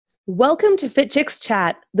Welcome to Fit Chicks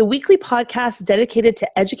Chat, the weekly podcast dedicated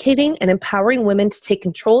to educating and empowering women to take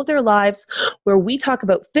control of their lives, where we talk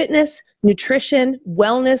about fitness, nutrition,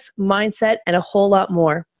 wellness, mindset, and a whole lot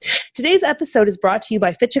more. Today's episode is brought to you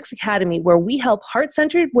by Fit Chicks Academy, where we help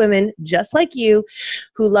heart-centered women just like you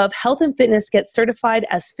who love health and fitness get certified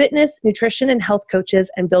as fitness, nutrition, and health coaches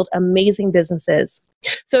and build amazing businesses.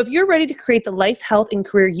 So if you're ready to create the life, health, and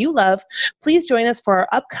career you love, please join us for our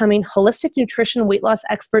upcoming Holistic Nutrition Weight Loss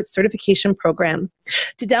Expert Certification Program.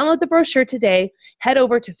 To download the brochure today, head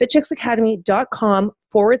over to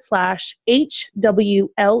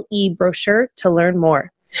fitchicksacademy.com/HWLE brochure to learn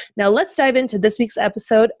more. Now let's dive into this week's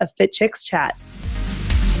episode of Fit Chicks Chat.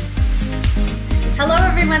 Hello,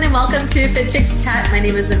 everyone, and welcome to Fit Chicks Chat. My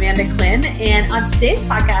name is Amanda Quinn, and on today's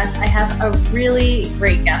podcast, I have a really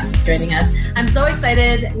great guest joining us. I'm so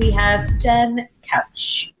excited. We have Jen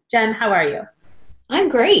Kautsch. Jen, how are you? I'm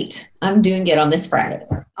great. I'm doing good on this Friday.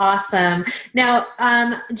 Awesome. Now,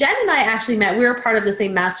 Jen and I actually met. We were part of the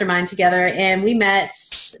same mastermind together, and we met,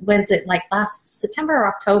 when's it, like last September or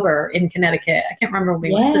October in Connecticut? I can't remember when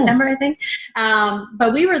we went. September, I think.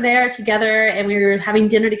 But we were there together, and we were having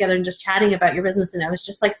dinner together and just chatting about your business, and I was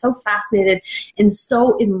just like so fascinated and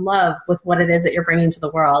so in love with what it is that you're bringing to the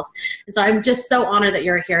world. And so I'm just so honored that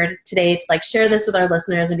you're here today to like share this with our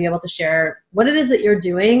listeners and be able to share what it is that you're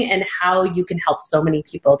doing and how you can help so many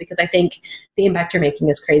people, because I think the impact you're making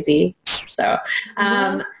is crazy. So,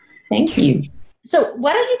 thank you. So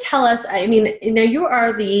why don't you tell us, I mean, you know, you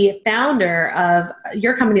are the founder of,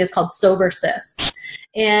 your company is called Sober Sis.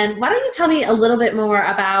 And why don't you tell me a little bit more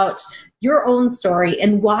about your own story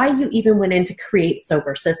and why you even went in to create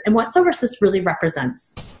Sober Sis and what Sober Sis really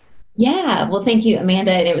represents? Yeah. Well, thank you,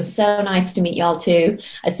 Amanda. And it was so nice to meet y'all too.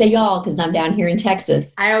 I say y'all because I'm down here in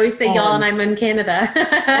Texas. I always say y'all and I'm in Canada.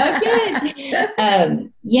 Okay.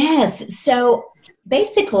 Yes. So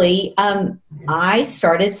basically, I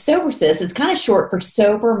started Sober Sis. It's kind of short for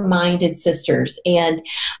Sober-Minded Sisters. And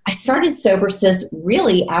I started Sober Sis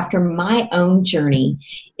really after my own journey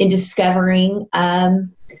in discovering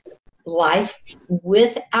life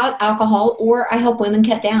without alcohol, or I help women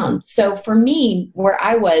cut down. So for me, where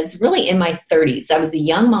I was really in my 30s, I was a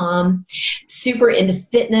young mom, super into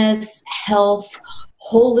fitness, health,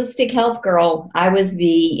 holistic health girl. I was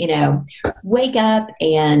the, wake up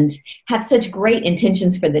and have such great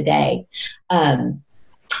intentions for the day. I'm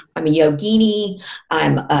a yogini.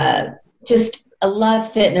 I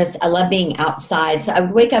love fitness. I love being outside. So I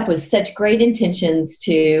would wake up with such great intentions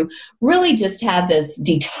to really just have this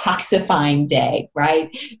detoxifying day, right?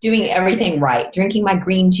 Doing everything right, drinking my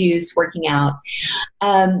green juice, working out.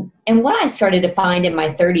 And what I started to find in my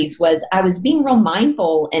 30s was I was being real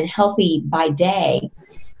mindful and healthy by day,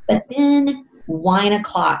 but then wine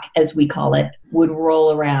o'clock, as we call it, would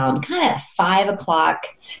roll around kind of 5 o'clock,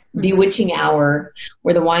 bewitching hour,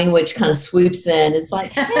 where the wine witch kind of swoops in. It's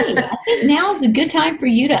like, hey, I think now is a good time for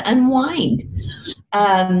you to unwind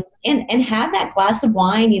and have that glass of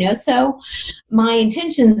wine, So my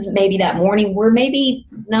intentions maybe that morning were maybe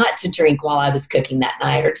not to drink while I was cooking that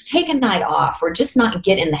night, or to take a night off, or just not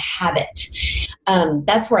get in the habit.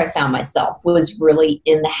 That's where I found myself, was really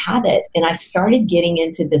in the habit. And I started getting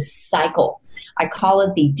into this cycle. I call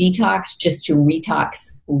it the detox just to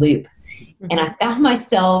retox loop. And I found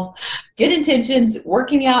myself, good intentions,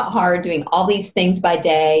 working out hard, doing all these things by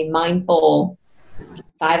day, mindful,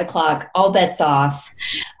 5 o'clock, all bets off.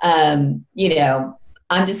 I'm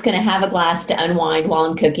just going to have a glass to unwind while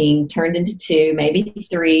I'm cooking, turned into 2, maybe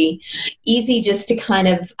 3. Easy just to kind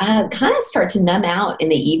of start to numb out in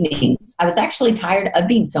the evenings. I was actually tired of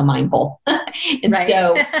being so mindful. And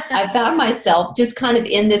so I found myself just kind of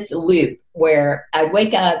in this loop where I'd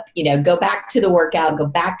wake up, go back to the workout, go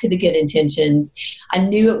back to the good intentions. I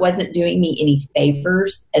knew it wasn't doing me any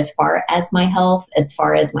favors as far as my health, as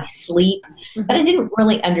far as my sleep, but I didn't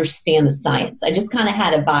really understand the science. I just kind of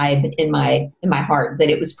had a vibe in my heart that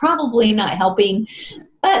it was probably not helping,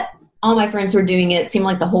 but all my friends were doing it. It seemed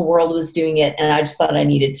like the whole world was doing it, and I just thought I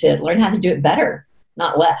needed to learn how to do it better,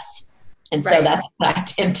 not less. And so that's what I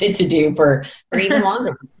attempted to do for even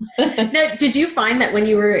longer. Now, did you find that when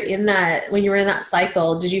you were in that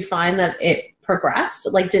cycle, did you find that it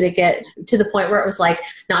progressed? Like, did it get to the point where it was like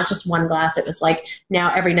not just one glass? It was like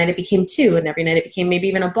now every night it became 2, and every night it became maybe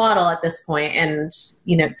even a bottle at this point. And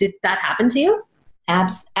did that happen to you?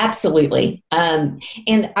 Absolutely.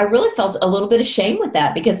 And I really felt a little bit of shame with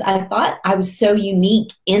that because I thought I was so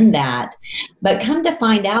unique in that. But come to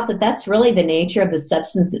find out that that's really the nature of the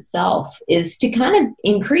substance itself, is to kind of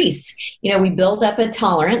increase. We build up a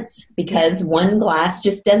tolerance because one glass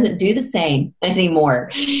just doesn't do the same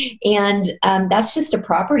anymore. And that's just a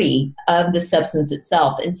property of the substance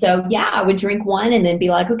itself. And so, I would drink one and then be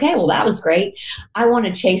like, okay, well, that was great. I want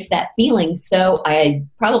to chase that feeling. So I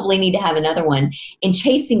probably need to have another one. And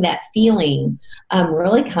chasing that feeling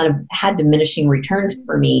really kind of had diminishing returns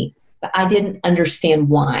for me, but I didn't understand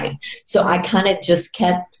why. So I kind of just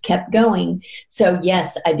kept going. So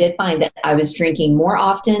yes, I did find that I was drinking more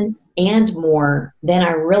often and more than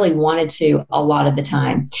I really wanted to a lot of the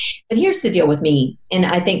time. But here's the deal with me, and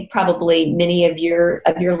I think probably many of your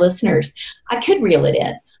listeners, I could reel it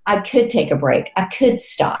in. I could take a break. I could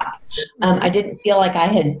stop. I didn't feel like I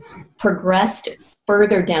had progressed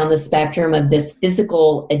further down the spectrum of this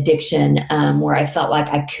physical addiction, where I felt like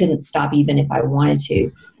I couldn't stop even if I wanted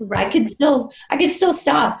to. Right. I could still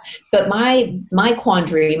stop. But my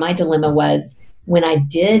quandary, my dilemma was when I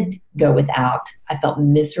did go without, I felt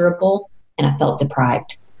miserable and I felt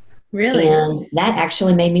deprived. Really? And that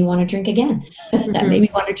actually made me want to drink again. That made me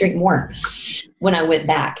want to drink more when I went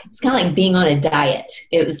back. It's kind of like being on a diet.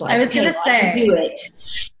 It was like, I was going to say, do it.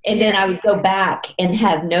 And then I would go back and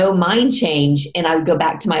have no mind change, and I would go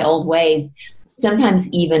back to my old ways, sometimes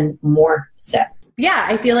even more so. Yeah,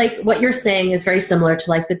 I feel like what you're saying is very similar to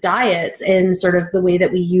like the diets and sort of the way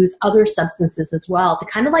that we use other substances as well to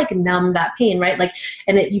kind of like numb that pain, right? Like,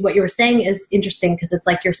 and what you were saying is interesting because it's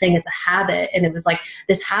like you're saying it's a habit, and it was like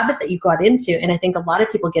this habit that you got into. And I think a lot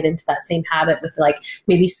of people get into that same habit with like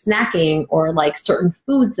maybe snacking or like certain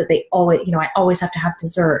foods that they always, I always have to have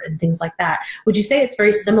dessert and things like that. Would you say it's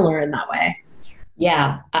very similar in that way?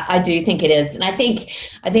 Yeah, I do think it is. And I think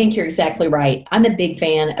you're exactly right. I'm a big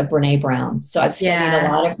fan of Brene Brown. So I've studied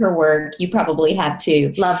a lot of her work. You probably have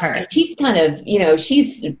too. Love her. And she's kind of,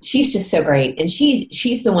 she's just so great. And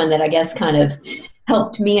she's the one that I guess kind of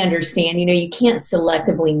helped me understand, you can't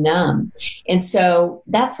selectively numb. And so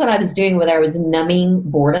that's what I was doing, whether I was numbing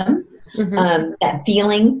boredom. That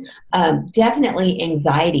feeling, definitely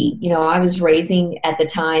anxiety. I was raising at the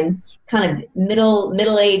time kind of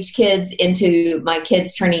middle-aged kids into my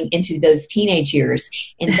kids turning into those teenage years.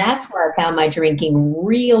 And that's where I found my drinking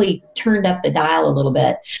really turned up the dial a little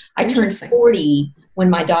bit. I turned 40 when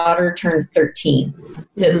my daughter turned 13.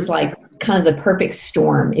 So it was like kind of the perfect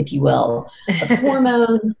storm, if you will, of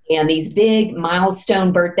hormones and these big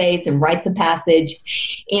milestone birthdays and rites of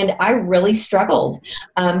passage. And I really struggled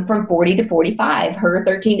from 40 to 45, her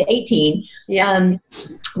 13 to 18,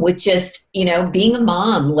 with just, being a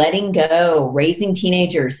mom, letting go, raising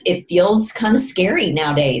teenagers. It feels kind of scary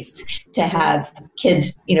nowadays to have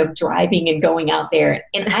kids, driving and going out there.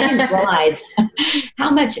 And I didn't realize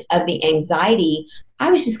how much of the anxiety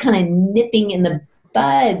I was just kind of nipping in the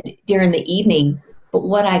bud during the evening. But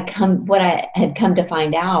what I had come to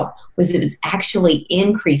find out was it was actually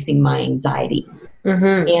increasing my anxiety.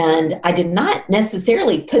 And I did not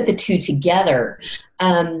necessarily put the two together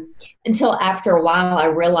until after a while I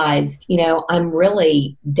realized, I'm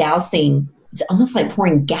really dousing. It's almost like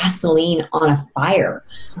pouring gasoline on a fire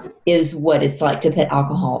is what it's like to put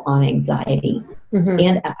alcohol on anxiety.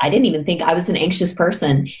 And I didn't even think I was an anxious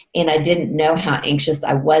person. And I didn't know how anxious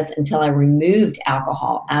I was until I removed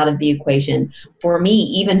alcohol out of the equation. For me,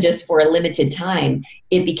 even just for a limited time,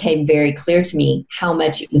 it became very clear to me how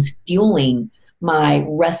much it was fueling my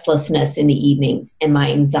restlessness in the evenings and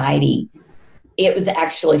my anxiety. It was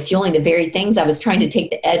actually fueling the very things I was trying to take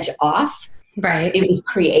the edge off. Right. It was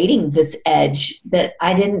creating this edge that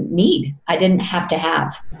I didn't need. I didn't have to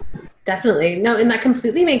have. Definitely. No, and that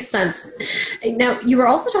completely makes sense. Now, you were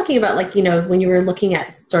also talking about when you were looking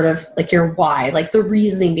at sort of like your why, like the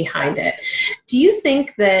reasoning behind it. Do you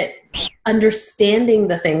think that understanding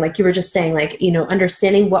the thing, like you were just saying,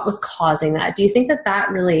 understanding what was causing that, do you think that that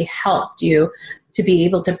really helped you to be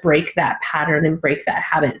able to break that pattern and break that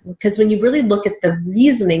habit? Because when you really look at the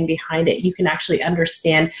reasoning behind it, you can actually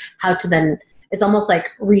understand how to then, it's almost like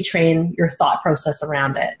retrain your thought process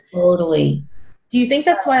around it. Totally. Do you think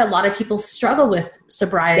that's why a lot of people struggle with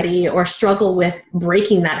sobriety or struggle with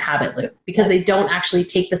breaking that habit loop because they don't actually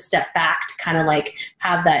take the step back to kind of like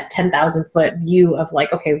have that 10,000 foot view of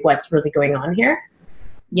like, okay, what's really going on here?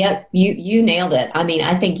 Yep, you nailed it. I mean,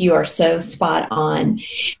 I think you are so spot on.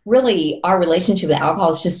 Really, our relationship with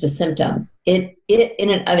alcohol is just a symptom. It in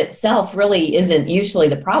and of itself really isn't usually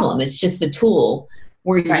the problem. It's just the tool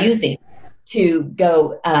we're using to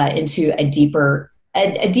go into a deeper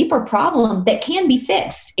a deeper problem that can be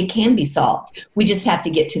fixed. It can be solved. We just have to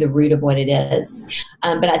get to the root of what it is.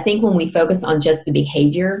 But I think when we focus on just the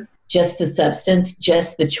behavior, just the substance,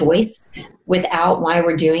 just the choice, without why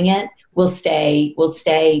we're doing it, we'll stay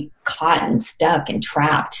caught and stuck and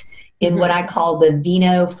trapped in what I call the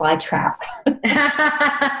vino fly trap.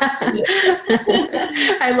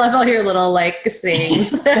 I love all your little like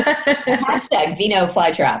sayings. Hashtag vino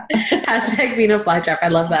fly trap. Hashtag vino fly trap. I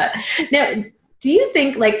love that. Now, do you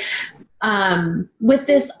think like with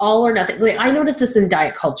this all or nothing, like I notice this in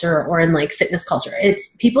diet culture or in like fitness culture,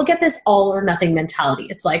 it's people get this all or nothing mentality.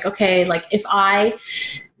 It's like, okay, like if I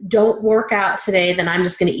don't work out today, then I'm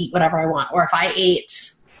just going to eat whatever I want. Or if I ate,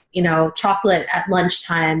 chocolate at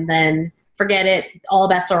lunchtime, then forget it. All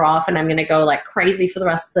bets are off and I'm going to go like crazy for the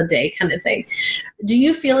rest of the day kind of thing. Do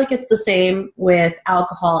you feel like it's the same with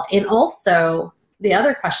alcohol? And also the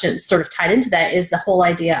other question sort of tied into that is the whole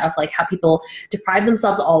idea of like how people deprive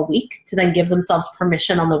themselves all week to then give themselves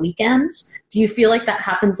permission on the weekend. Do you feel like that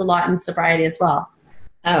happens a lot in sobriety as well?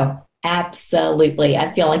 Oh, absolutely.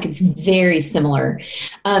 I feel like it's very similar.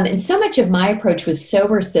 And so much of my approach with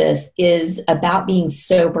Sober Sis is about being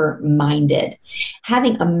sober-minded,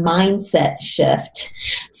 having a mindset shift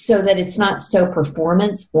so that it's not so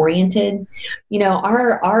performance-oriented.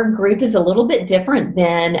 Our group is a little bit different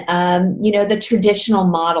than, the traditional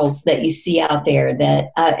models that you see out there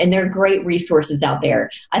and there are great resources out there.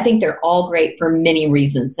 I think they're all great for many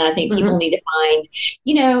reasons. And I think people need to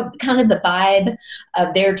find, kind of the vibe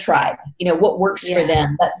of their tribe. What works for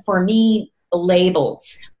them. But for me,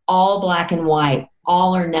 labels, all black and white,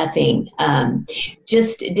 all or nothing,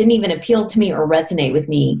 just didn't even appeal to me or resonate with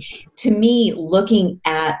me. To me, looking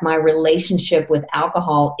at my relationship with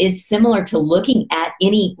alcohol is similar to looking at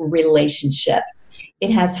any relationship.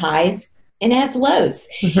 It has highs and it has lows.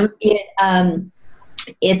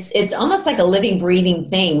 It's almost like a living, breathing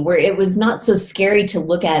thing where it was not so scary to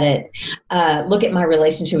look at it, look at my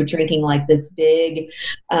relationship with drinking like this big,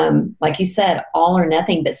 like you said, all or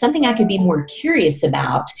nothing, but something I could be more curious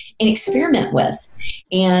about and experiment with.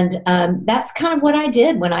 And that's kind of what I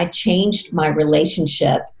did when I changed my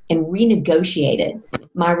relationship and renegotiated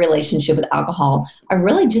my relationship with alcohol. I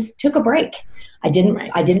really just took a break. I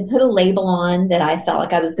didn't put a label on that I felt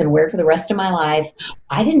like I was going to wear for the rest of my life.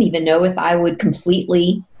 I didn't even know if I would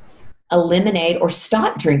completely eliminate or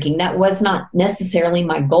stop drinking. That was not necessarily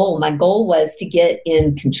my goal. My goal was to get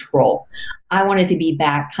in control. I wanted to be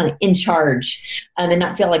back kind of in charge and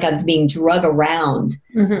not feel like I was being drug around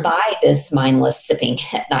by this mindless sipping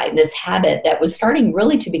at night, this habit that was starting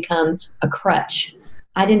really to become a crutch.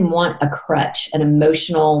 I didn't want a crutch, an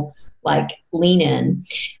emotional like lean in.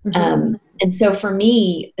 And so for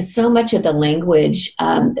me, so much of the language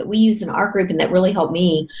that we use in our group and that really helped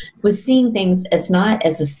me was seeing things as not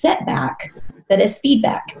as a setback, but as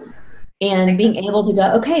feedback. And being able to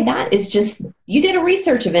go, okay, that is just, you did a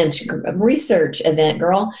research event,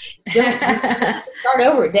 girl. Don't start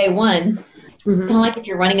over at day one. It's kind of like if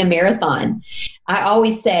you're running a marathon. I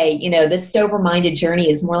always say, this sober-minded journey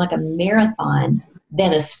is more like a marathon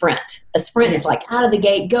than a sprint. A sprint is like out of the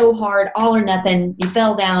gate, go hard, all or nothing. You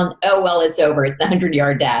fell down. Oh, well, it's over. It's a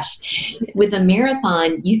 100-yard dash. With a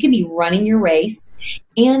marathon, you can be running your race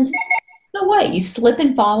and so what? You slip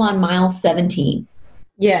and fall on mile 17.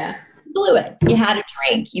 Yeah. Blew it. You had a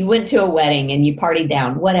drink. You went to a wedding and you partied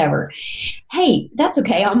down, whatever. Hey, that's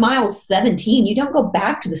okay. On mile 17, you don't go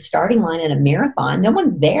back to the starting line in a marathon. No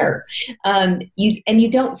one's there.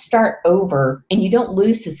 You don't start over and you don't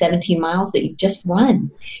lose the 17 miles that you just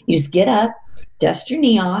run. You just get up, dust your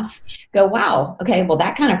knee off, go, wow, okay, well,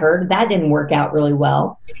 that kind of hurt. That didn't work out really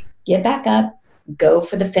well. Get back up, go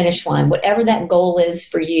for the finish line, whatever that goal is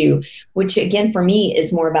for you, which again, for me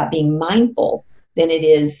is more about being mindful than it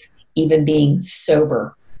is even being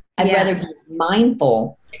sober. I'd rather be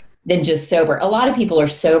mindful than just sober. A lot of people are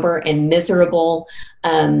sober and miserable,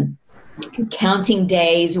 counting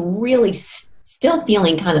days, really still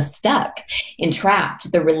feeling kind of stuck and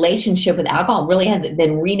trapped. The relationship with alcohol really hasn't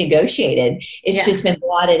been renegotiated. It's just been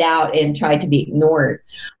blotted out and tried to be ignored.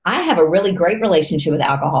 I have a really great relationship with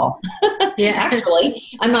alcohol. Actually,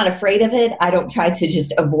 I'm not afraid of it. I don't try to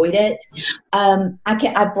just avoid it.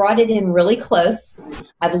 I brought it in really close.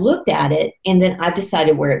 I've looked at it, and then I've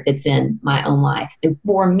decided where it fits in my own life. And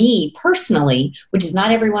for me personally, which is not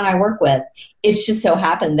everyone I work with, it's just so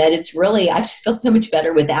happened that it's really, I just feel so much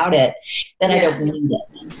better without it that I don't need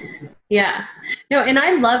it. Yeah. No, and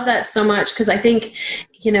I love that so much because I think,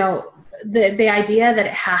 the idea that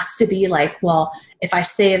it has to be like, well, if I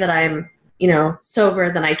say that I'm,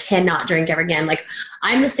 sober, then I cannot drink ever again. Like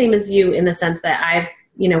I'm the same as you in the sense that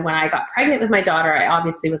when I got pregnant with my daughter, I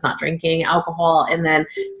obviously was not drinking alcohol. And then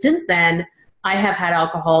since then, I have had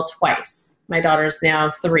alcohol twice. My daughter's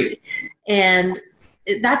now 3. And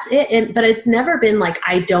that's it. But it's never been like,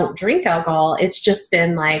 I don't drink alcohol. It's just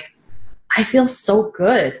been like, I feel so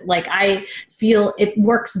good. Like I feel it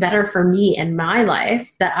works better for me in my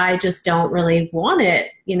life that I just don't really want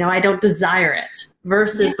it. I don't desire it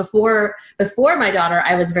versus before my daughter,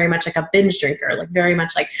 I was very much like a binge drinker, like very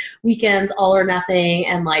much like weekends, all or nothing.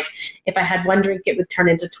 And like, if I had one drink, it would turn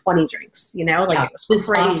into 20 drinks, it was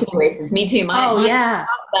crazy. Me too. My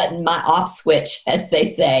button, my off switch, as they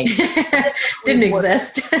say, didn't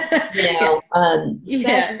exist. Especially,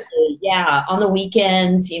 on the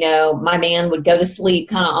weekends, my man would go to sleep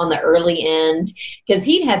kind of on the early end because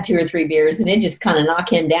he'd have 2 or 3 beers and it just kind of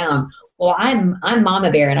knock him down. Well, I'm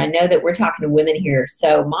Mama Bear, and I know that we're talking to women here.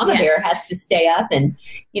 So Mama Bear has to stay up and,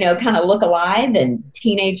 kind of look alive, and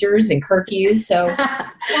teenagers and curfew. So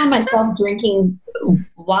I found myself drinking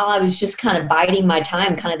while I was just kind of biding my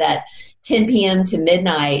time, kind of that 10 p.m. to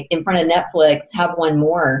midnight in front of Netflix, have one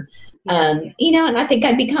more. And I think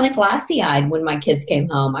I'd be kind of glassy-eyed when my kids came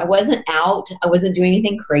home. I wasn't out. I wasn't doing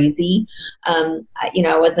anything crazy. I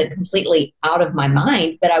wasn't completely out of my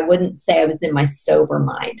mind, but I wouldn't say I was in my sober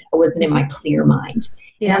mind. I wasn't in my clear mind.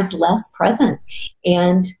 I was less present.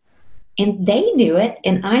 And they knew it,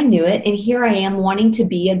 and I knew it. And here I am wanting to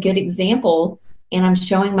be a good example. And I'm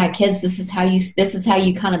showing my kids, this is how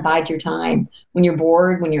you kind of bide your time when you're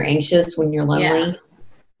bored, when you're anxious, when you're lonely.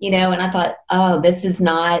 And I thought, oh, this is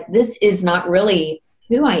not really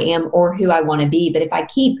who I am or who I want to be. But if I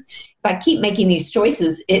keep making these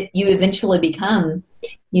choices, you eventually become,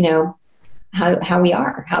 how we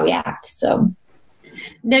are, how we act. So.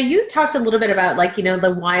 Now you talked a little bit about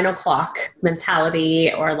the wine o'clock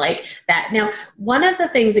mentality or like that. Now, one of the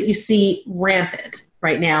things that you see rampant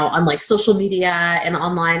right now on like social media and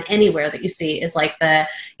online, anywhere that you see, is like the,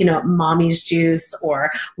 mommy's juice or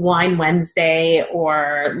wine Wednesday,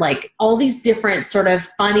 or like all these different sort of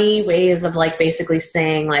funny ways of like basically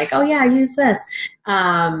saying like, oh yeah, use this,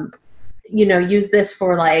 use this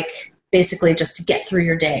for like basically just to get through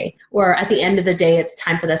your day, or at the end of the day, it's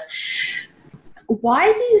time for this.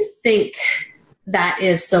 Why do you think that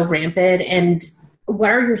is so rampant? And what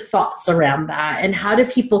are your thoughts around that? And how do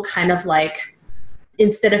people kind of like,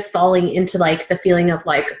 instead of falling into like the feeling of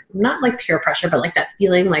like, not like peer pressure, but like that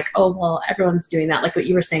feeling like, oh, well, everyone's doing that. Like what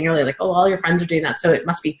you were saying earlier, like, oh, all your friends are doing that, so it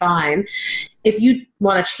must be fine. If you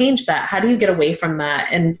want to change that, how do you get away from that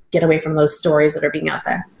and get away from those stories that are being out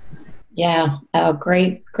there? Yeah. Oh,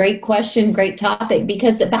 great question. Great topic.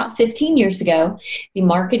 Because about 15 years ago, the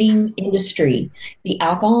marketing industry, the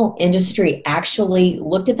alcohol industry actually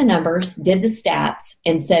looked at the numbers, did the stats,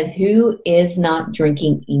 and said, who is not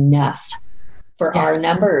drinking enough for our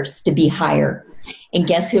numbers to be higher? And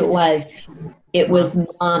guess who it was? It was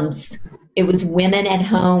moms. It was women at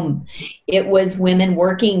home. It was women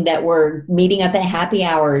working that were meeting up at happy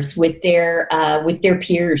hours with their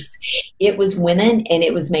peers. It was women, and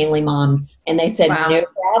it was mainly moms. And they said, no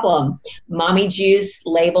problem. Mommy juice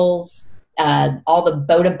labels, all the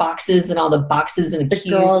Boda boxes and all the boxes and the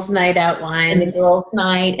girls' night out wines, and the girls'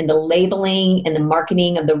 night, and the labeling and the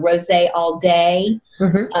marketing of the rosé all day,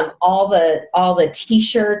 all the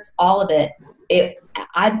T-shirts, all of it.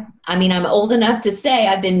 I mean, I'm old enough to say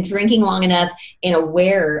I've been drinking long enough and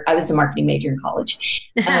aware. I was a marketing major in college.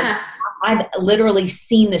 I've literally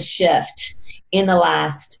seen the shift in the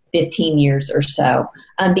last 15 years or so.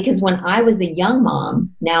 Because when I was a young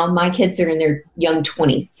mom, now my kids are in their young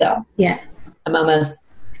 20s. So I'm almost.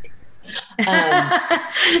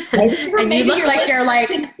 And you look like you're like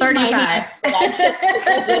 35.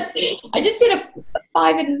 I just did a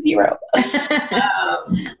 5 and a 0.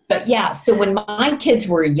 But yeah, so when my kids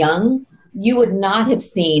were young, you would not have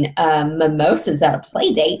seen mimosas at a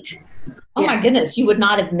play date. Oh my goodness, you would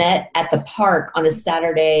not have met at the park on a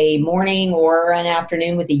Saturday morning or an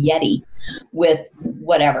afternoon with a Yeti with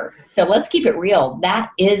whatever. So let's keep it real.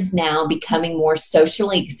 That is now becoming more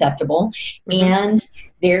socially acceptable. And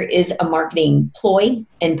there is a marketing ploy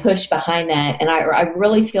and push behind that. And I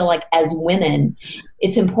really feel like as women,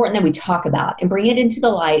 it's important that we talk about and bring it into the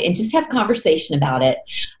light and just have conversation about it.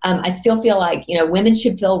 I still feel like, women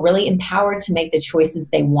should feel really empowered to make the choices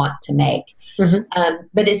they want to make.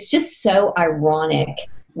 But it's just so ironic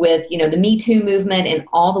with, the Me Too movement and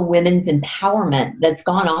all the women's empowerment that's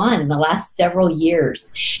gone on in the last several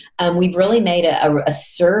years. We've really made a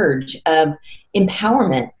surge of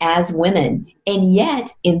empowerment as women. And yet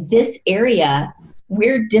in this area,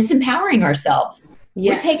 we're disempowering ourselves.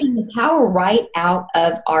 We're taking the power right out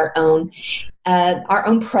of our own our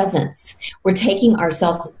own presence. We're taking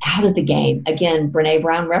ourselves out of the game. Again, Brene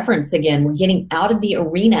Brown reference again. We're getting out of the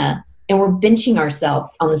arena and we're benching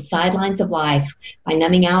ourselves on the sidelines of life by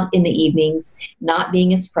numbing out in the evenings, not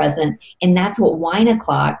being as present. And that's what wine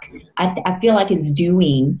o'clock, I feel like, is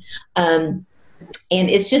doing. And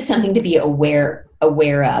it's just something to be aware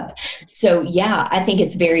of. So yeah, I think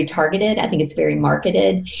it's very targeted. I think it's very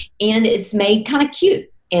marketed, and it's made kind of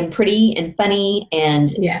cute and pretty and funny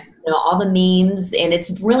and all the memes, and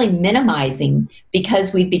it's really minimizing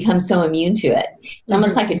because we've become so immune to it. It's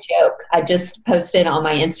almost like a joke. I just posted on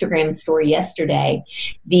my Instagram story yesterday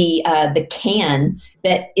the can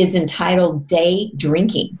that is entitled Day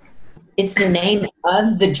Drinking. It's the name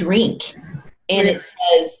of the drink. And it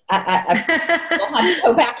says, I'll have to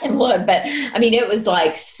go back and look, but I mean, it was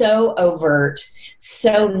like so overt,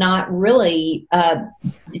 so not really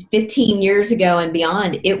 15 years ago and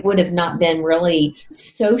beyond, it would have not been really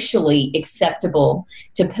socially acceptable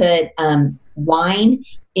to put wine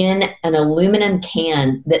in an aluminum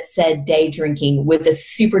can that said Day Drinking with a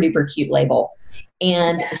super duper cute label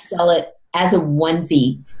and sell it as a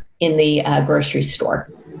onesie in the grocery store.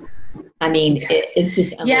 I mean, it's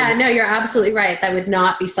just no, you're absolutely right. That would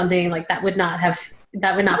not be something like that would not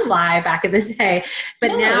fly back in this day.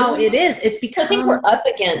 But now it is. It's become. I think we're up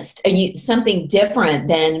against something different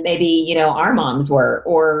than maybe our moms were,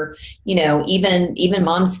 or even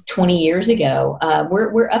moms 20 years ago.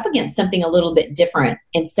 We're up against something a little bit different,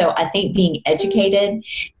 and so I think being educated,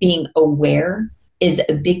 being aware, is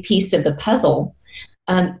a big piece of the puzzle.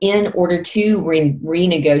 In order to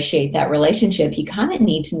renegotiate that relationship, you kind of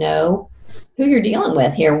need to know who you're dealing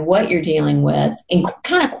with here, what you're dealing with, and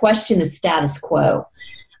kind of question the status quo.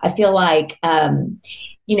 I feel like,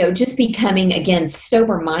 just becoming, again,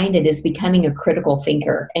 sober-minded is becoming a critical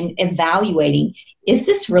thinker and evaluating, is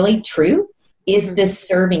this really true? Is this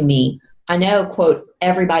serving me? I know, quote,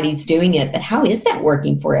 everybody's doing it, but how is that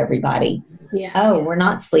working for everybody? Yeah. Oh, we're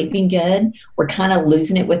not sleeping good. We're kind of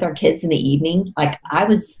losing it with our kids in the evening. Like I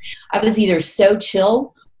was either so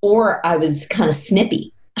chill or I was kind of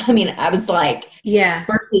snippy. I mean, I was like,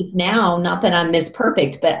 versus now, not that I'm Miss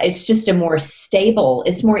Perfect, but it's just a more stable,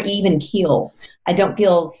 it's more even keel. I don't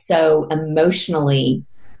feel so emotionally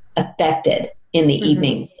affected in the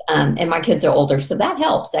evenings. And my kids are older, so that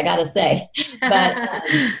helps, I got to say. But,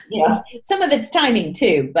 some of it's timing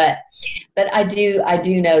too. But I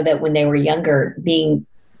do know that when they were younger, being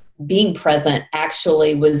present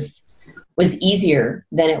actually was easier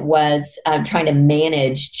than it was trying to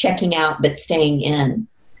manage checking out but staying in.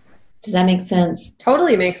 Does that make sense?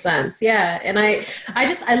 Totally makes sense. Yeah. And I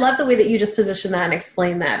love the way that you just position that and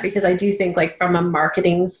explain that, because I do think, like, from a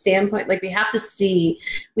marketing standpoint, like, we have to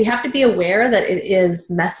be aware that it is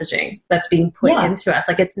messaging that's being put into us.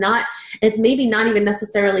 Like, it's maybe not even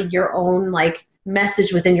necessarily your own, like,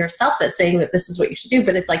 message within yourself that's saying that this is what you should do,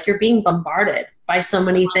 but it's like you're being bombarded by so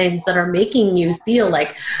many things that are making you feel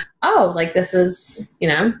like, oh, like this is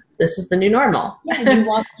the new normal.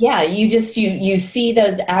 You see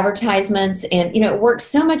those advertisements, and it works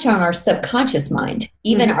so much on our subconscious mind.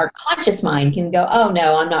 Even our conscious mind can go, oh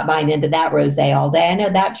no, I'm not buying into that rosé all day. I know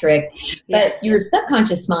that trick. But your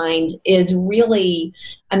subconscious mind is really,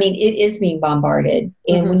 it is being bombarded.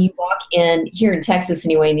 And when you walk in here in Texas,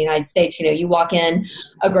 anyway, in the United States, you walk in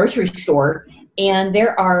a grocery store, and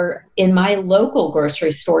there are, in my local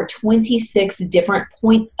grocery store, 26 different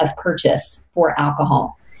points of purchase for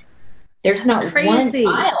alcohol. There's not one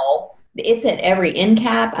aisle. It's at every end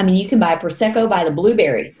cap. You can buy Prosecco by the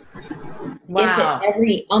blueberries. Wow. It's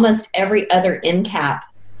at almost every other end cap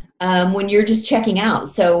when you're just checking out.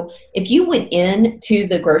 So if you went in to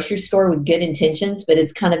the grocery store with good intentions, but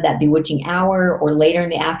it's kind of that bewitching hour or later in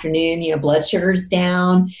the afternoon, blood sugar's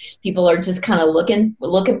down, people are just kind of looking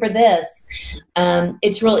for this.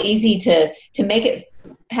 It's real easy to make it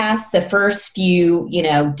past the first few,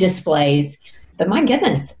 displays. But my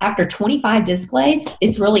goodness, after 25 displays,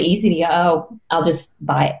 it's really easy to go, oh, I'll just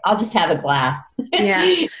buy it. I'll just have a glass. Yeah.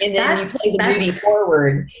 And then you play the movie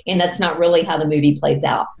forward, and that's not really how the movie plays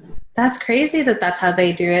out. That's crazy that's how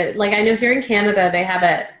they do it. Like, I know here in Canada, they have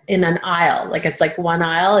it in an aisle. Like, it's like one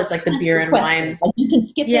aisle. It's like the beer and wine. Like, you can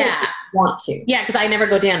skip it if you want to. Yeah, because I never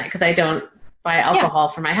go down it because I don't buy alcohol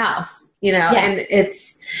for my house, and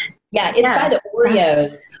it's... Yeah, it's by the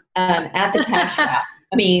Oreos at the cash wrap.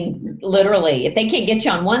 Literally, if they can't get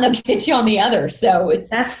you on one, they'll get you on the other. So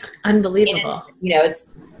that's unbelievable.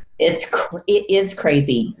 It is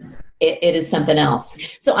crazy. It is something else.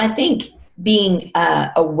 So I think being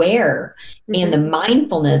aware and the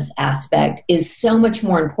mindfulness aspect is so much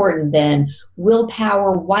more important than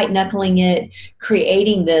willpower, white knuckling it,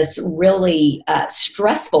 creating this really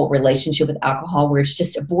stressful relationship with alcohol where it's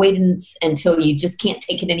just avoidance until you just can't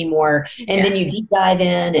take it anymore. And then you deep dive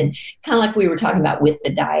in, and kind of like we were talking about with the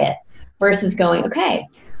diet, versus going, okay,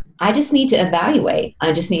 I just need to evaluate.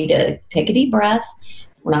 I just need to take a deep breath.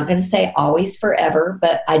 We're not going to say always forever,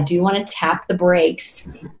 but I do want to tap the brakes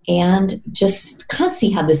and just kind of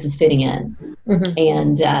see how this is fitting in.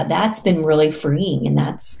 And that's been really freeing. And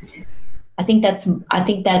I think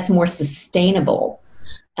that's more sustainable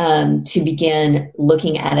to begin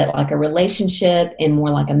looking at it like a relationship and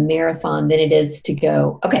more like a marathon than it is to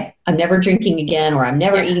go, okay, I'm never drinking again, or I'm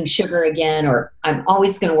never eating sugar again, or I'm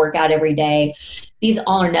always going to work out every day. These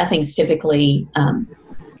all or nothings typically,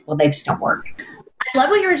 they just don't work. I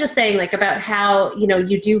love what you were just saying, like about how,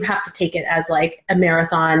 you do have to take it as like a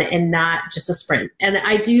marathon and not just a sprint. And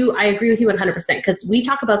I agree with you 100%, because we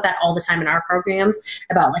talk about that all the time in our programs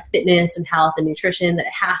about like fitness and health and nutrition, that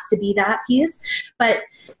it has to be that piece. But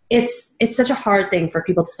it's such a hard thing for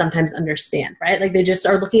people to sometimes understand, right? Like they just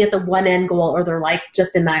are looking at the one end goal, or they're like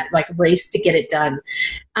just in that like race to get it done.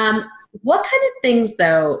 What kind of things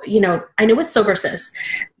though, I know with Sober Sis,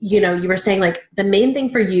 you were saying like the main thing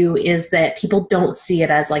for you is that people don't see it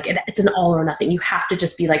as like, it's an all or nothing. You have to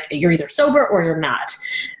just be like, you're either sober or you're not.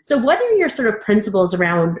 So what are your sort of principles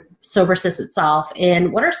around Sober Sis itself?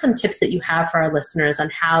 And what are some tips that you have for our listeners on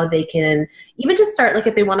how they can even just start, like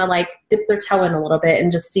if they want to like dip their toe in a little bit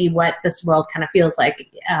and just see what this world kind of feels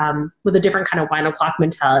like with a different kind of wine o'clock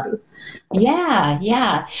mentality?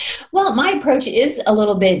 Yeah. Well, my approach is a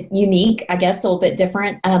little bit unique, I guess, a little bit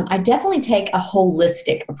different. I definitely take a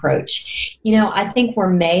holistic approach. I think we're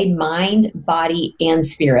made mind, body, and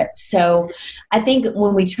spirit. So I think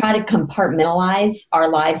when we try to compartmentalize our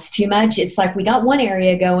lives too much, it's like we got one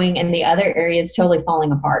area going and the other area is totally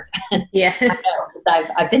falling apart. Yeah. I know, because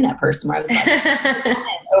I've been that person where I was like,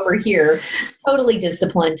 over here, totally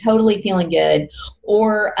disciplined, totally feeling good.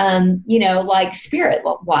 Or, like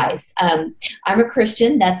spirit-wise. I'm a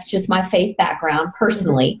Christian. That's just my faith background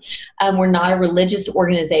personally. We're not a religious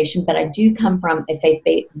organization, but I do come from a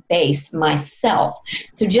faith base myself.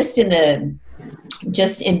 So just in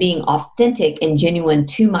being authentic and genuine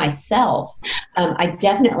to myself, I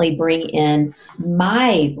definitely bring in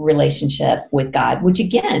my relationship with God, which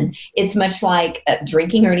again, is much like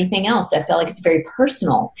drinking or anything else. I feel like it's very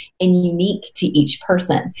personal and unique to each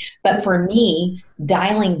person. But for me,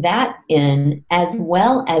 dialing that in as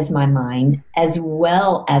well as my mind, as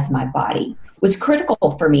well as my body, was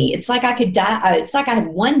critical for me. It's like it's like I had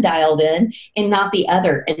one dialed in and not the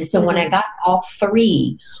other. And so when I got all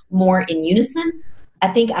three more in unison, I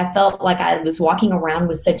think I felt like I was walking around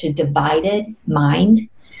with such a divided mind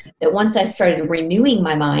that once I started renewing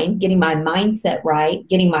my mind, getting my mindset right,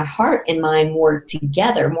 getting my heart and mind more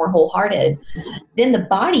together, more wholehearted, then the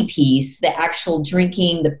body piece, the actual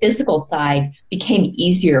drinking, the physical side became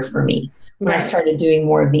easier for me when I started doing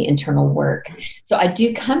more of the internal work. So I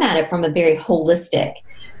do come at it from a very holistic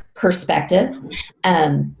perspective.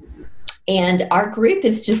 And our group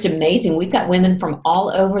is just amazing. We've got women from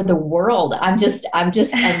all over the world. I'm just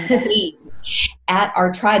amazed at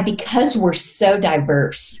our tribe because we're so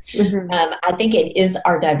diverse. I think it is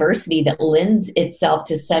our diversity that lends itself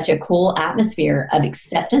to such a cool atmosphere of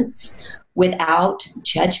acceptance without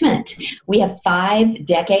judgment. We have 5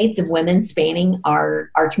 decades of women spanning our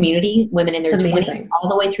community, women in their 20s all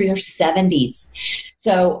the way through their 70s.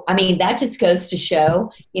 So, I mean, that just goes to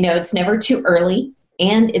show, it's never too early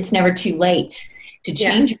and it's never too late to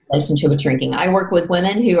change your relationship with drinking. I work with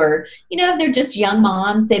women who are, they're just young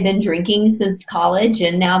moms. They've been drinking since college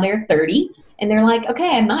and now they're 30. And they're like,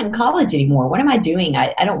 okay, I'm not in college anymore. What am I doing?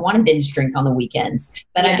 I don't want to binge drink on the weekends,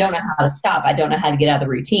 but I don't know how to stop. I don't know how to get out of the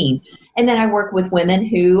routine. And then I work with women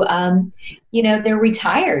who, they're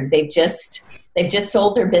retired. They've just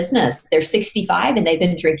sold their business. They're 65 and they've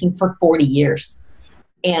been drinking for 40 years.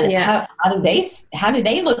 And how do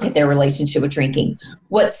they look at their relationship with drinking?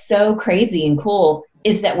 What's so crazy and cool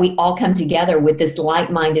is that we all come together with this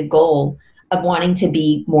like-minded goal of wanting to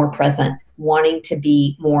be more present, wanting to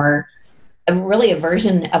be more really a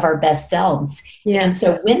version of our best selves. Yeah. And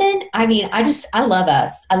so women, I love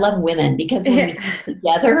us. I love women because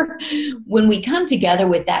when we come together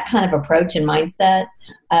with that kind of approach and mindset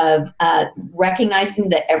of recognizing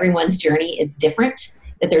that everyone's journey is different,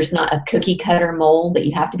 that there's not a cookie cutter mold that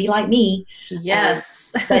you have to be like me.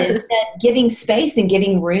 Yes. But instead giving space and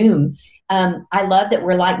giving room. I love that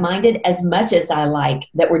we're like-minded as much as I like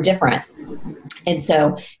that we're different. And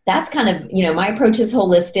so that's kind of, my approach is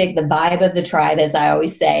holistic. The vibe of the tribe, as I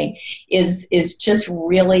always say, is just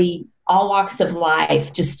really all walks of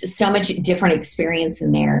life, just so much different experience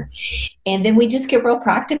in there. And then we just get real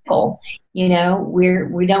practical. We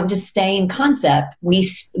don't just stay in concept. We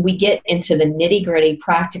get into the nitty gritty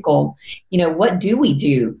practical. What do we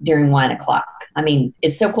do during wine o'clock? I mean,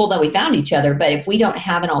 it's so cool that we found each other, but if we don't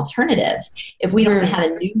have an alternative, if we don't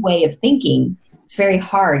have a new way of thinking, it's very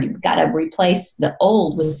hard. You've got to replace the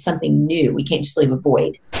old with something new. We can't just leave a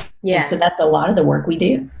void. Yeah. And so that's a lot of the work we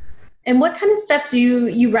do. And what kind of stuff do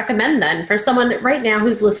you recommend then for someone right now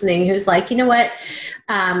who's listening, who's like, you know what,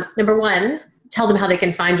 number one, tell them how they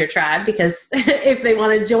can find your tribe, because if they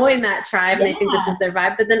want to join that tribe and they think this is their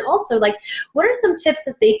vibe, but then also like, what are some tips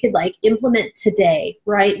that they could like implement today,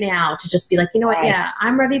 right now, to just be like, you know what, yeah,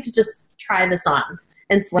 I'm ready to just try this on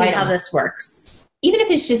and see how this works. Even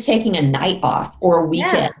if it's just taking a night off or a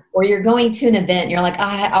weekend, or you're going to an event and you're like,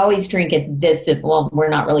 I always drink at this. Well, we're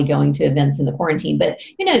not really going to events in the quarantine, but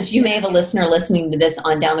you may have a listener listening to this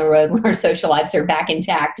on down the road when our social lives are back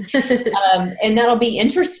intact. And that'll be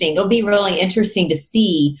interesting. It'll be really interesting to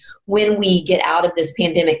see when we get out of this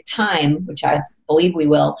pandemic time, which I believe we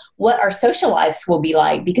will, what our social lives will be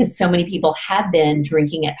like, because so many people have been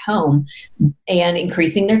drinking at home and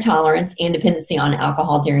increasing their tolerance and dependency on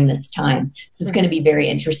alcohol during this time. So it's going to be very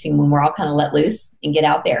interesting when we're all kind of let loose and get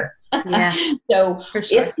out there. Yeah. So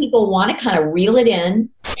if people want to kind of reel it in,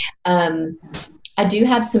 I do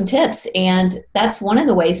have some tips, and that's one of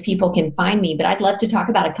the ways people can find me, but I'd love to talk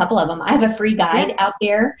about a couple of them. I have a free guide out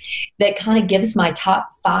there that kind of gives my top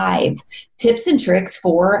 5 tips and tricks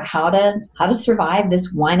for how to survive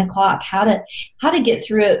this wine o'clock, how to get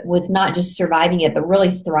through it with not just surviving it, but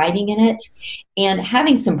really thriving in it, and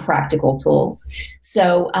having some practical tools.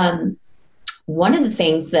 So, one of the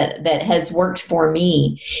things that has worked for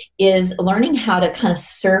me is learning how to kind of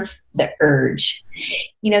surf the urge.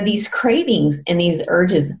 These cravings and these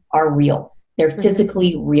urges are real. They're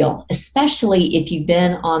physically real, especially if you've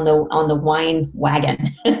been on the wine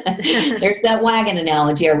wagon. There's that wagon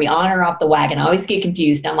analogy. Are we on or off the wagon? I always get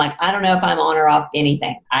confused. I'm like, I don't know if I'm on or off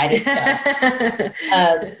anything. I just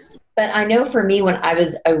but I know for me, when I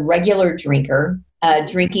was a regular drinker,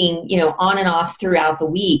 drinking, on and off throughout the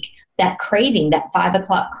week, that craving, that 5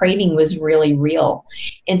 o'clock craving was really real.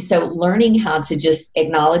 And so learning how to just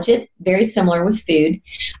acknowledge it, very similar with food,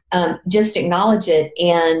 just acknowledge it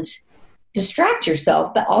and distract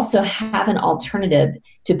yourself, but also have an alternative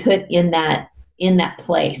to put in that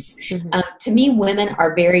place. Mm-hmm. To me, women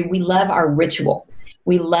we love our ritual.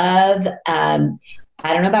 We love,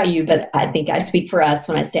 I don't know about you, but I think I speak for us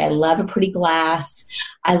when I say I love a pretty glass.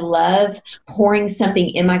 I love pouring something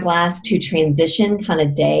in my glass to transition kind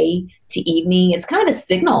of day to evening. It's kind of a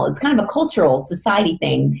signal. It's kind of a cultural society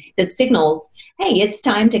thing that signals, hey, it's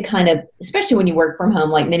time to kind of, especially when you work from home,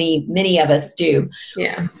 like many of us do.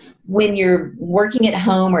 Yeah. When you're working at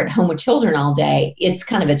home or at home with children all day, it's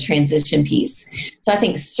kind of a transition piece. So I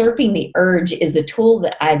think surfing the urge is a tool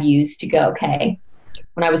that I've used to go, okay,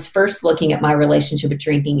 when I was first looking at my relationship with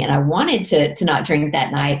drinking and I wanted to not drink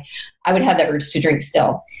that night, I would have the urge to drink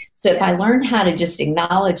still. So if I learned how to just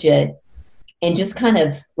acknowledge it and just kind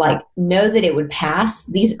of like know that it would pass,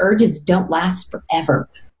 these urges don't last forever.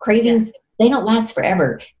 Cravings, they don't last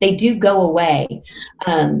forever. They do go away.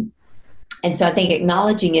 And so I think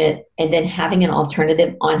acknowledging it and then having an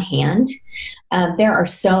alternative on hand.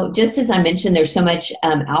 Just as I mentioned, there's so much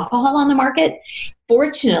alcohol on the market.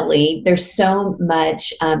 Fortunately, there's so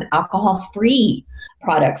much alcohol-free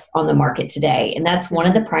products on the market today. And that's one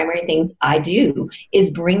of the primary things I do is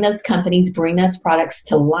bring those products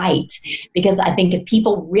to light. Because I think if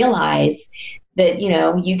people realize that,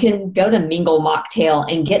 you can go to Mingle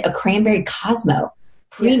Mocktail and get a cranberry Cosmo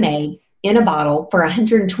pre-made in a bottle for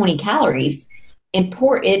 120 calories and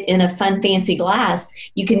pour it in a fun, fancy glass,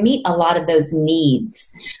 you can meet a lot of those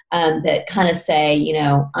needs that kind of say,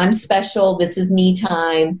 I'm special, this is me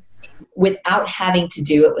time, without having to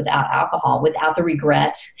do it without alcohol, without the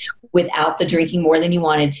regret, without the drinking more than you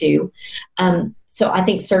wanted to. So I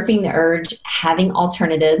think surfing the urge, having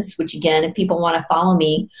alternatives, which again, if people want to follow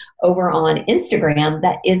me over on Instagram,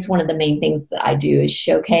 that is one of the main things that I do is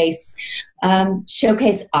showcase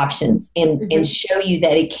options and show you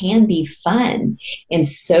that it can be fun and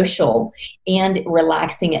social and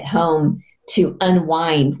relaxing at home to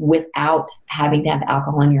unwind without having to have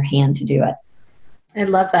alcohol in your hand to do it. I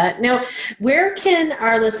love that. Now, where can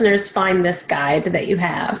our listeners find this guide that you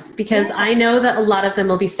have? Because I know that a lot of them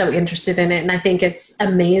will be so interested in it. And I think it's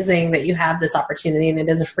amazing that you have this opportunity and it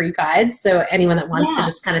is a free guide. So anyone that wants to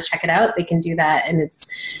just kind of check it out, they can do that. And it's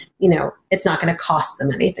it's not going to cost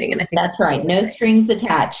them anything. And I think that's right. No strings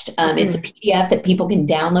attached. It's a PDF that people can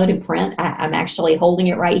download and print. I'm actually holding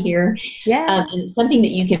it right here. Yeah. It's something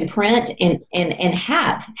that you can print and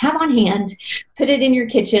have on hand, put it in your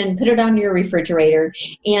kitchen, put it on your refrigerator.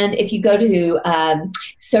 And if you go to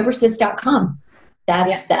sobersis.com,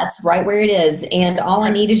 that's right where it is. And all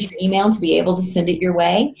I need is your email to be able to send it your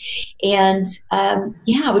way. And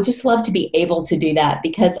I would just love to be able to do that,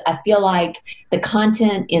 because I feel like the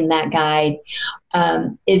content in that guide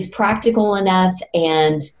is practical enough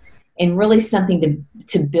and really something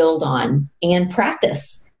to build on and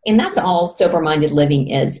practice. And that's all sober-minded living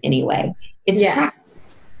is anyway. It's practice.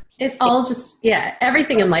 It's all just,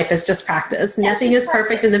 everything in life is just practice. Nothing is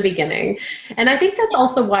perfect in the beginning. And I think that's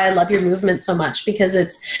also why I love your movement so much, because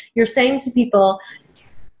you're saying to people,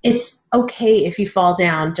 it's okay if you fall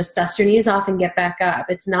down, just dust your knees off and get back up.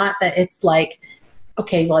 It's not that it's like,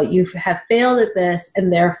 okay, well, you have failed at this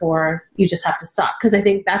and therefore you just have to stop. Because I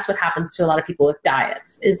think that's what happens to a lot of people with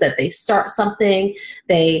diets, is that they start something,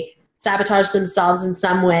 they sabotage themselves in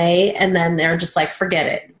some way, and then they're just like, forget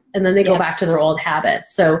it. And then they go back to their old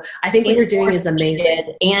habits. So I think what you're doing is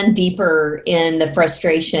amazing. And deeper in the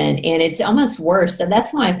frustration. And it's almost worse. And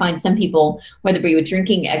that's why I find some people, whether it be with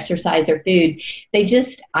drinking, exercise, or food,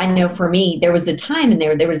 I know for me, there was a time in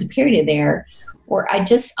there was a period there where I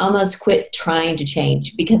just almost quit trying to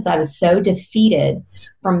change, because I was so defeated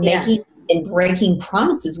from making and breaking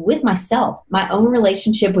promises with myself, my own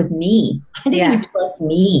relationship with me. I didn't even trust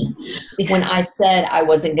me. When I said I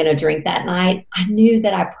wasn't going to drink that night, I knew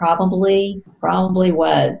that I probably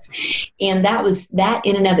was. And that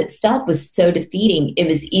in and of itself was so defeating. It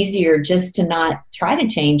was easier just to not try to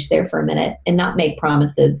change there for a minute and not make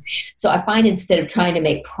promises. So I find, instead of trying to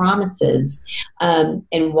make promises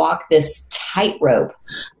and walk this tightrope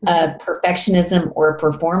of perfectionism or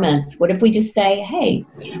performance, what if we just say, hey,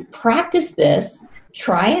 practice this,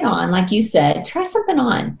 try it on, like you said, try something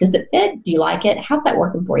on. Does it fit? Do you like it? How's that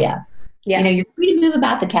working for you? Yeah. You're free to move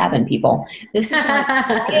about the cabin, people. This is like,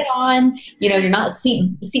 try it on. You're not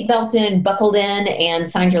seat belted in, buckled in, and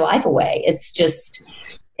signed your life away. It's give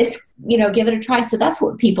it a try. So that's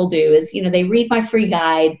what people do is, they read my free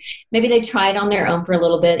guide. Maybe they try it on their own for a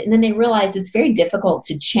little bit, and then they realize it's very difficult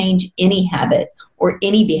to change any habit or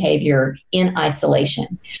any behavior in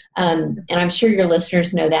isolation. And I'm sure your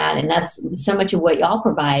listeners know that. And that's so much of what y'all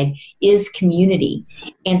provide is community.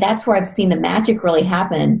 And that's where I've seen the magic really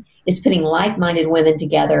happen, is putting like-minded women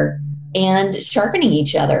together and sharpening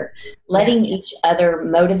each other, letting each other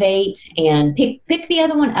motivate and pick the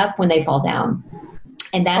other one up when they fall down.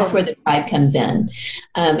 And that's where the tribe comes in.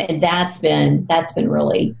 And that's been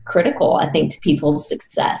really critical, I think, to people's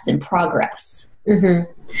success and progress. Mm-hmm.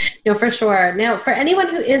 No, for sure. Now, for anyone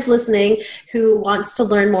who is listening, who wants to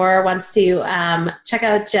learn more, wants to check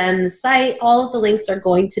out Jen's site, all of the links are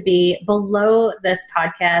going to be below this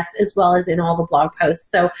podcast, as well as in all the blog posts.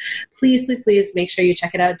 So please, please, please make sure you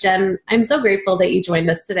check it out. Jen, I'm so grateful that you joined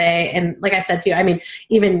us today. And like I said to you,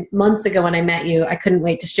 even months ago when I met you, I couldn't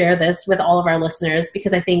wait to share this with all of our listeners,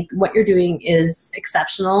 because I think what you're doing is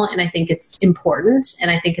exceptional, and I think it's important, and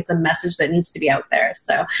I think it's a message that needs to be out there.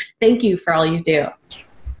 So thank you for all you do.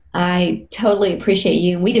 I totally appreciate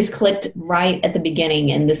you. We just clicked right at the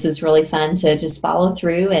beginning, and this is really fun to just follow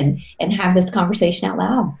through and have this conversation out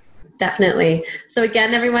loud. Definitely. So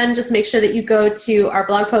again, everyone, just make sure that you go to our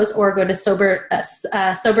blog post or go to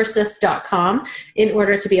sobersis.com in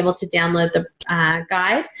order to be able to download the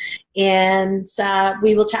guide. And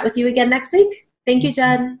we will chat with you again next week. Thank you,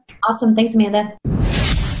 Jen. Awesome. Thanks, Amanda.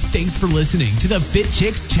 Thanks for listening to the Fit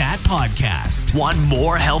Chicks Chat podcast. Want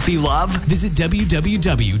more healthy love? Visit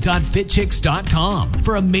www.fitchicks.com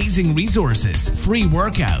for amazing resources, free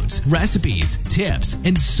workouts, recipes, tips,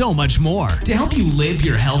 and so much more to help you live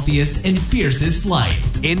your healthiest and fiercest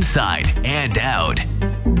life, inside and out.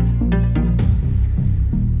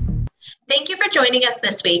 Thank you for joining us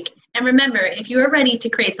this week. And remember, if you are ready to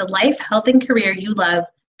create the life, health, and career you love,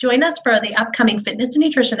 join us for the upcoming Fitness and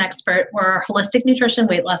Nutrition Expert or our Holistic Nutrition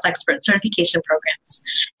Weight Loss Expert certification programs.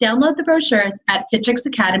 Download the brochures at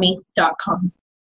fitchicksacademy.com.